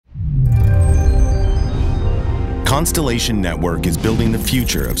Constellation Network is building the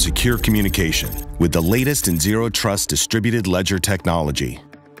future of secure communication with the latest in zero-trust distributed ledger technology.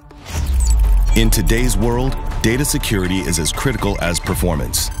 In today's world, data security is as critical as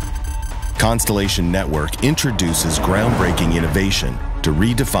performance. Constellation Network introduces groundbreaking innovation to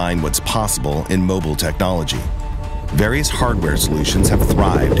redefine what's possible in mobile technology. Various hardware solutions have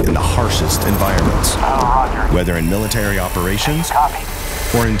thrived in the harshest environments, whether in military operations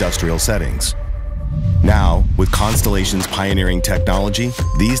or industrial settings. Now, with Constellation's pioneering technology,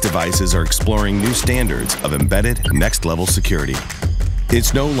 these devices are exploring new standards of embedded, next-level security.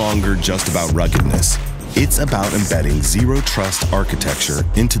 It's no longer just about ruggedness. It's about embedding zero-trust architecture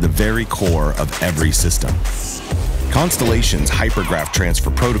into the very core of every system. Constellation's Hypergraph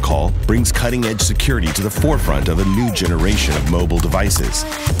Transfer Protocol brings cutting-edge security to the forefront of a new generation of mobile devices,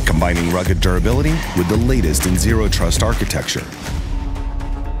 combining rugged durability with the latest in zero-trust architecture.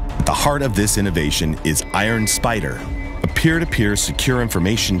 At the heart of this innovation is SPIDR, a peer-to-peer secure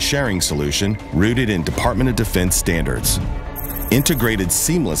information sharing solution rooted in Department of Defense standards. Integrated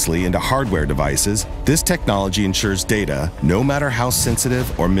seamlessly into hardware devices, this technology ensures data, no matter how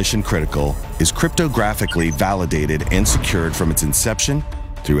sensitive or mission-critical, is cryptographically validated and secured from its inception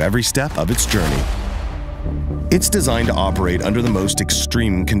through every step of its journey. It's designed to operate under the most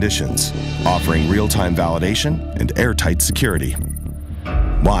extreme conditions, offering real-time validation and airtight security.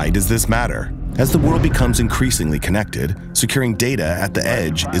 Why does this matter? As the world becomes increasingly connected, securing data at the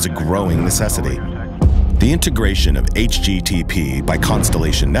edge is a growing necessity. The integration of HGTP by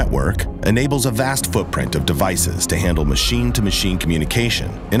Constellation Network enables a vast footprint of devices to handle machine-to-machine communication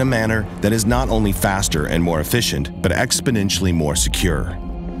in a manner that is not only faster and more efficient, but exponentially more secure.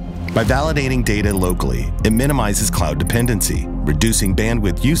 By validating data locally, it minimizes cloud dependency, reducing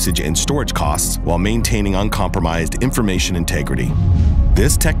bandwidth usage and storage costs while maintaining uncompromised information integrity.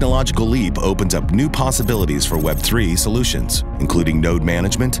 This technological leap opens up new possibilities for Web3 solutions, including node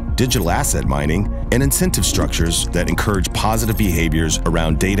management, digital asset mining, and incentive structures that encourage positive behaviors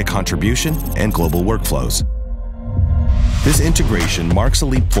around data contribution and global workflows. This integration marks a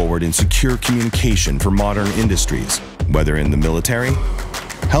leap forward in secure communication for modern industries, whether in the military,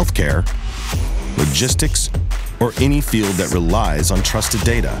 healthcare, logistics, or any field that relies on trusted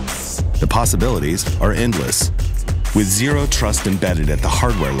data. The possibilities are endless. With zero trust embedded at the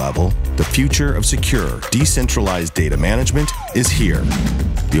hardware level, the future of secure, decentralized data management is here.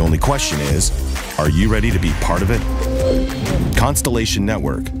 The only question is, are you ready to be part of it? Constellation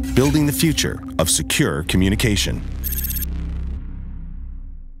Network, building the future of secure communication.